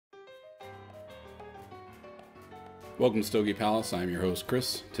Welcome to Stogie Palace. I'm your host,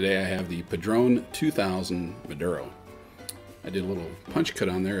 Chris. Today I have the Padron 2000 Maduro. I did a little punch cut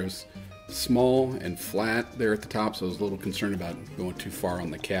on there. It was small and flat there at the top, so I was a little concerned about going too far on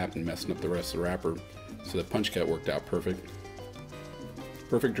the cap and messing up the rest of the wrapper. So the punch cut worked out perfect.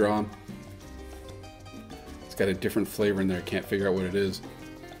 Perfect draw. It's got a different flavor in there. Can't figure out what it is.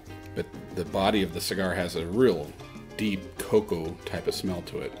 But the body of the cigar has a real deep cocoa type of smell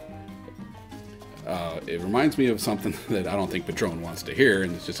to it. It reminds me of something that I don't think Padron wants to hear,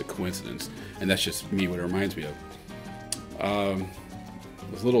 and it's just a coincidence. And that's just me, what it reminds me of.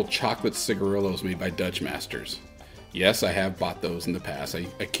 Those little chocolate cigarillos made by Dutch masters. Yes, I have bought those in the past.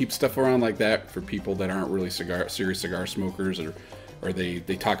 I keep stuff around like that for people that aren't really serious cigar smokers, or they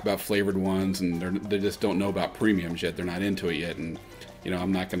talk about flavored ones, and they just don't know about premiums yet. They're not into it yet, and you know,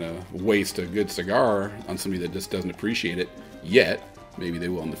 I'm not going to waste a good cigar on somebody that just doesn't appreciate it yet. Maybe they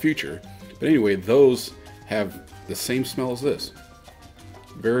will in the future. But anyway, those have the same smell as this.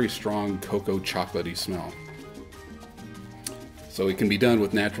 Very strong cocoa chocolatey smell. So it can be done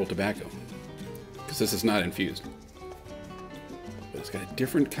with natural tobacco, because this is not infused. But it's got a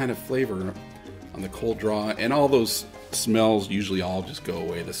different kind of flavor on the cold draw, and all those smells usually all just go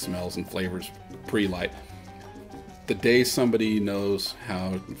away, the smells and flavors pre-light. The day somebody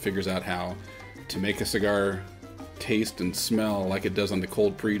figures out how to make a cigar taste and smell like it does on the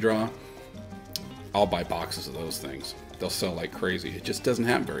cold pre-draw, I'll buy boxes of those things. They'll sell like crazy. It just doesn't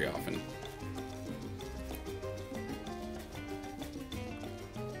happen very often.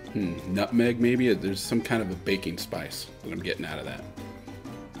 Nutmeg maybe? There's some kind of a baking spice that I'm getting out of that.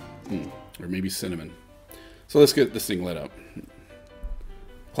 Or maybe cinnamon. So let's get this thing lit up.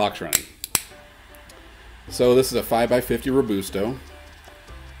 Clock's running. So this is a 5x50 robusto,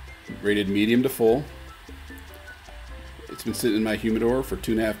 rated medium to full. It's been sitting in my humidor for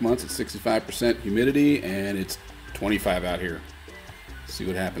 2.5 months at 65% humidity, and it's 25 out here. Let's see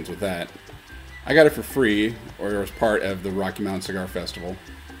what happens with that. I got it for free, or as part of the Rocky Mountain Cigar Festival,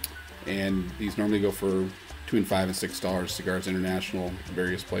 and these normally go for between $5 and $6. Cigars International,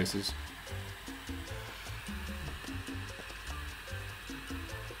 various places.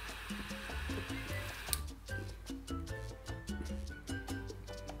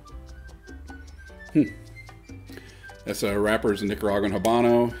 This wrapper is a Nicaraguan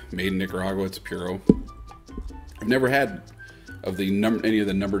Habano, made in Nicaragua. It's a Puro. I've never had any of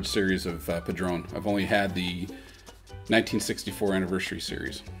the numbered series of Padron. I've only had the 1964 anniversary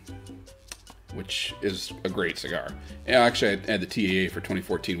series, which is a great cigar. And actually, I had the TAA for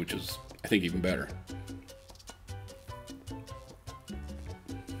 2014, which is, I think, even better.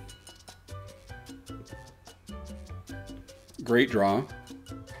 Great draw.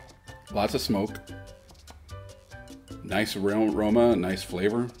 Lots of smoke. Nice aroma, nice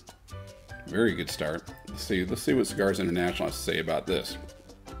flavor. Very good start. Let's see what Cigars International has to say about this.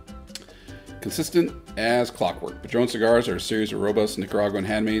 Consistent as clockwork. Padron cigars are a series of robust Nicaraguan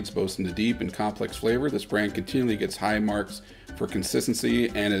handmades boasting a deep and complex flavor. This brand continually gets high marks for consistency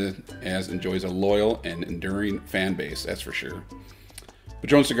and enjoys a loyal and enduring fan base, that's for sure.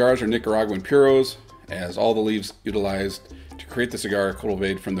 Padron cigars are Nicaraguan puros, as all the leaves utilized to create the cigar are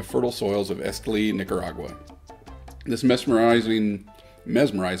cultivated from the fertile soils of Esteli, Nicaragua. This mesmerizing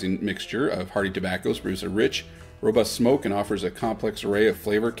mixture of hardy tobaccos produces a rich, robust smoke and offers a complex array of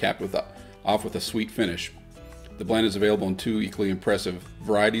flavor capped off with a sweet finish. The blend is available in two equally impressive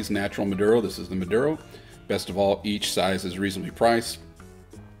varieties, Natural Maduro. This is the Maduro. Best of all, each size is reasonably priced.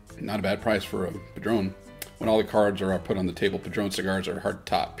 Not a bad price for a Padron. When all the cards are put on the table, Padron cigars are hard to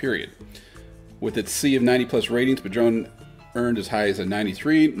top, period. With its sea of 90 plus ratings, Padron earned as high as a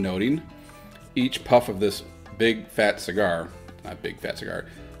 93, noting each puff of this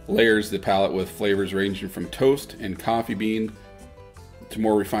layers the palate with flavors ranging from toast and coffee bean to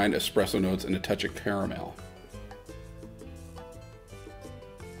more refined espresso notes and a touch of caramel.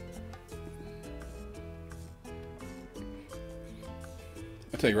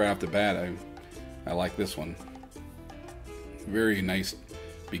 I'll tell you right off the bat, I like this one. Very nice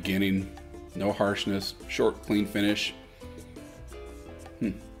beginning, no harshness, short, clean finish.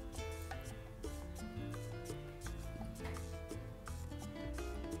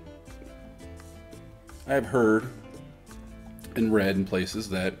 I've heard and read in places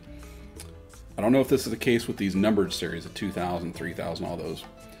that, I don't know if this is the case with these numbered series, the 2000, 3000, all those,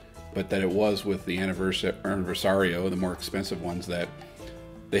 but that it was with the Anniversario, the more expensive ones, that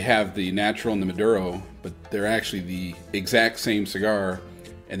they have the Natural and the Maduro, but they're actually the exact same cigar,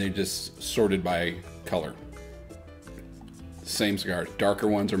 and they're just sorted by color. Same cigars. Darker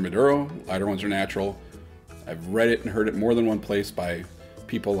ones are Maduro, lighter ones are Natural. I've read it and heard it more than one place by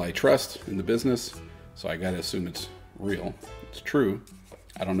people I trust in the business, so I gotta assume it's real. It's true.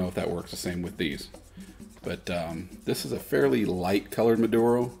 I don't know if that works the same with these. But this is a fairly light colored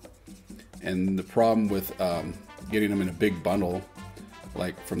Maduro. And the problem with getting them in a big bundle,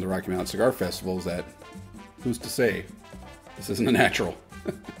 like from the Rocky Mountain Cigar Festival, is that who's to say this isn't a natural?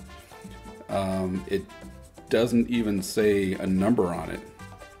 It doesn't even say a number on it.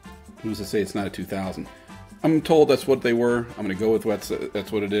 Who's to say it's not a 2000? I'm told that's what they were. I'm going to go with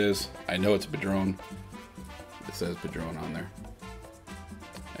that's what it is. I know it's a Padron. It says Padron on there.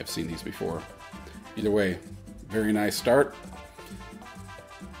 I've seen these before. Either way, very nice start.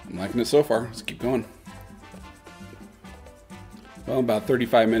 I'm liking it so far. Let's keep going. Well, about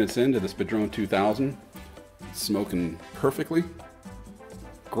 35 minutes into this Padron 2000. It's smoking perfectly.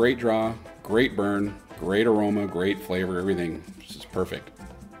 Great draw, great burn, great aroma, great flavor, everything just perfect.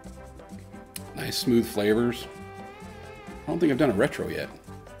 Nice smooth flavors. I don't think I've done a retro yet.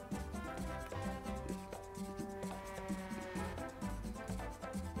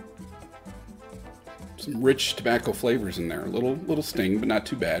 Some rich tobacco flavors in there. A little sting, but not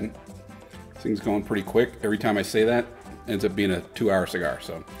too bad. This thing's going pretty quick. Every time I say that, it ends up being a 2-hour cigar.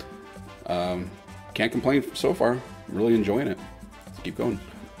 So can't complain so far. Really enjoying it. Let's keep going.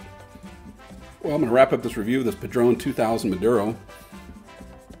 Well, I'm going to wrap up this review of this Padron 2000 Maduro.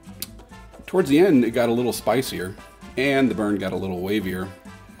 Towards the end, it got a little spicier, and the burn got a little wavier,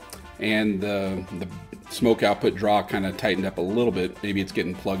 and the smoke output draw kind of tightened up a little bit. Maybe it's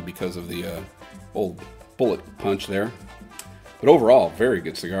getting plugged because of the old bullet punch there. But overall, very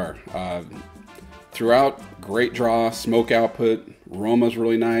good cigar. Throughout, great draw, smoke output, aroma's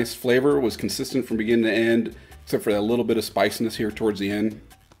really nice. Flavor was consistent from beginning to end, except for that little bit of spiciness here towards the end.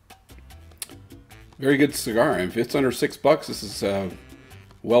 Very good cigar. If it's under $6, this is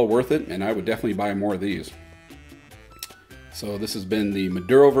well worth it, and I would definitely buy more of these. So this has been the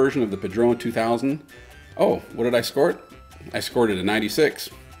Maduro version of the Padron 2000. Oh, what did I score it? I scored it a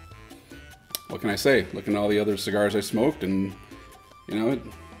 96. What can I say? Looking at all the other cigars I smoked, and you know,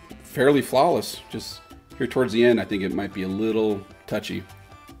 fairly flawless. Just here towards the end, I think it might be a little touchy.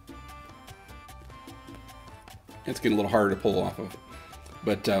 It's getting a little harder to pull off of.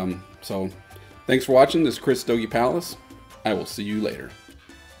 But so thanks for watching. This is Chris Stogie Palace. I will see you later.